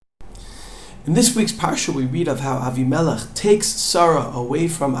In this week's parsha, we read of how Avimelech takes Sarah away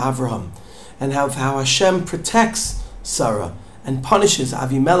from Avraham, and how Hashem protects Sarah and punishes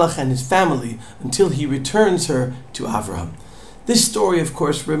Avimelech and his family until he returns her to Avraham. This story, of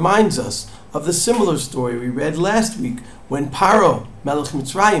course, reminds us of the similar story we read last week when Paro, Melech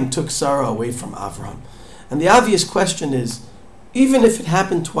Mitzrayim, took Sarah away from Avraham. And the obvious question is, even if it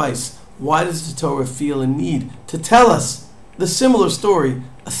happened twice, why does the Torah feel a need to tell us the similar story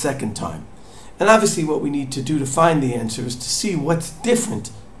a second time? And obviously what we need to do to find the answer is to see what's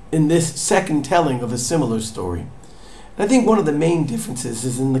different in this second telling of a similar story. And I think one of the main differences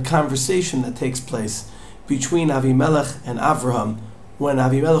is in the conversation that takes place between Avimelech and Avraham when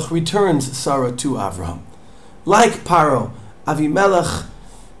Avimelech returns Sarah to Avraham. Like Paro, Avimelech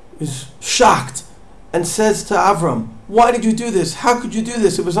is shocked and says to Avraham, "Why did you do this? How could you do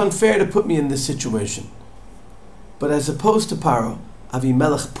this? It was unfair to put me in this situation." But as opposed to Paro,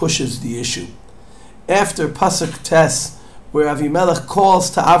 Avimelech pushes the issue. After Pasuk Tes, where Avimelech calls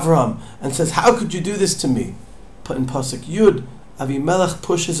to Avraham and says, "How could you do this to me?" But in Pasuk Yud, Avimelech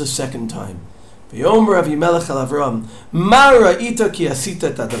pushes a second time. V'yomer Avimelech el Avraham, Ma ra'ita ki asita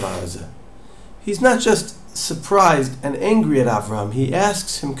et hadavar hazeh. He's not just surprised and angry at Avraham, he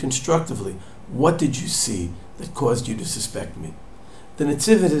asks him constructively, "What did you see that caused you to suspect me?" The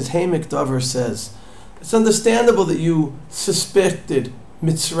Netziv in his Heimek Davar says, "It's understandable that you suspected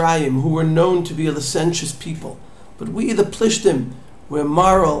Mitzrayim, who were known to be a licentious people. But we, the Plishtim, were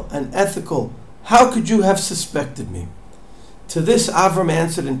moral and ethical. How could you have suspected me?" To this, Avram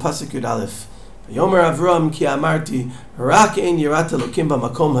answered in Pasuk Yud Aleph, "Yomer Avram ki amarti, rak ein yirat Elokim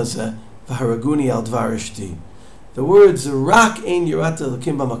b'makom hazeh, v'haraguni al dvar eshti." The words "rak ein yirat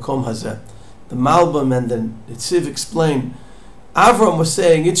Elokim b'makom hazeh," the Malbim and the Netziv explain, Avram was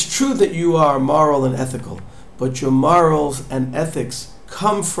saying, it's true that you are moral and ethical, but your morals and ethics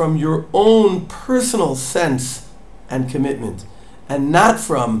come from your own personal sense and commitment, and not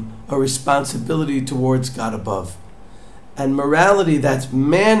from a responsibility towards God above. And morality that's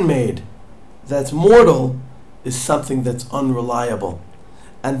man-made, that's mortal, is something that's unreliable.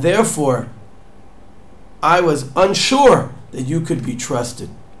 And therefore, I was unsure that you could be trusted.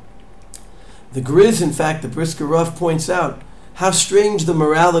 The Griz, in fact, the Brisker Rav points out how strange the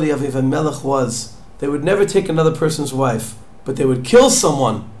morality of Avimelech was. They would never take another person's wife, but they would kill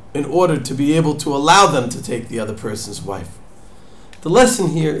someone in order to be able to allow them to take the other person's wife. The lesson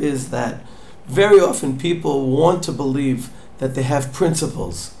here is that very often people want to believe that they have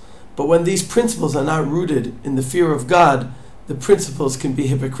principles, but when these principles are not rooted in the fear of God, the principles can be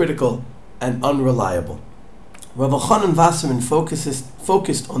hypocritical and unreliable. Rav Elchanan Wasserman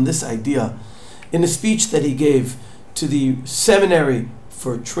focused on this idea in a speech that he gave to the seminary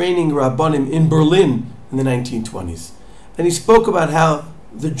for training Rabbanim in Berlin in the 1920s. And he spoke about how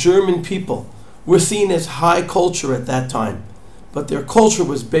the German people were seen as high culture at that time, but their culture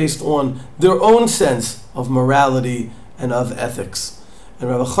was based on their own sense of morality and of ethics. And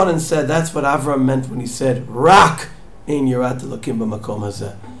Rav Elchanan said that's what Avram meant when he said, "Rak ein yirat Elokim b'makom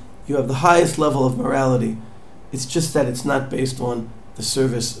hazeh." You have the highest level of morality. It's just that it's not based on the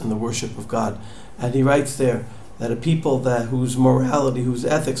service and the worship of God. And he writes there that a people whose morality, whose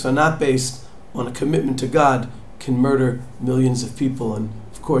ethics are not based on a commitment to God can murder millions of people. And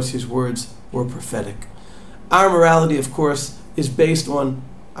of course his words were prophetic. Our morality, of course, is based on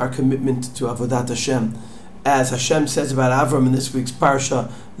our commitment to Avodat Hashem. As Hashem says about Avram in this week's parsha,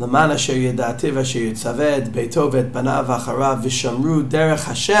 "L'man asher yedativ asher yitzaved beitov et banav acharav v'shamru derech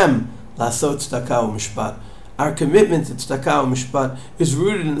Hashem la'asot tzedakah u'mishpat." Our commitment to tzedakah u'mishpat is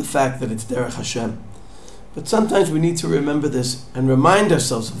rooted in the fact that it's derech Hashem. But sometimes we need to remember this and remind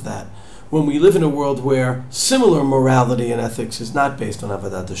ourselves of that when we live in a world where similar morality and ethics is not based on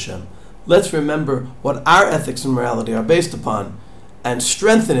Avodat Hashem. Let's remember what our ethics and morality are based upon and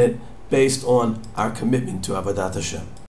strengthen it based on our commitment to Avodat Hashem.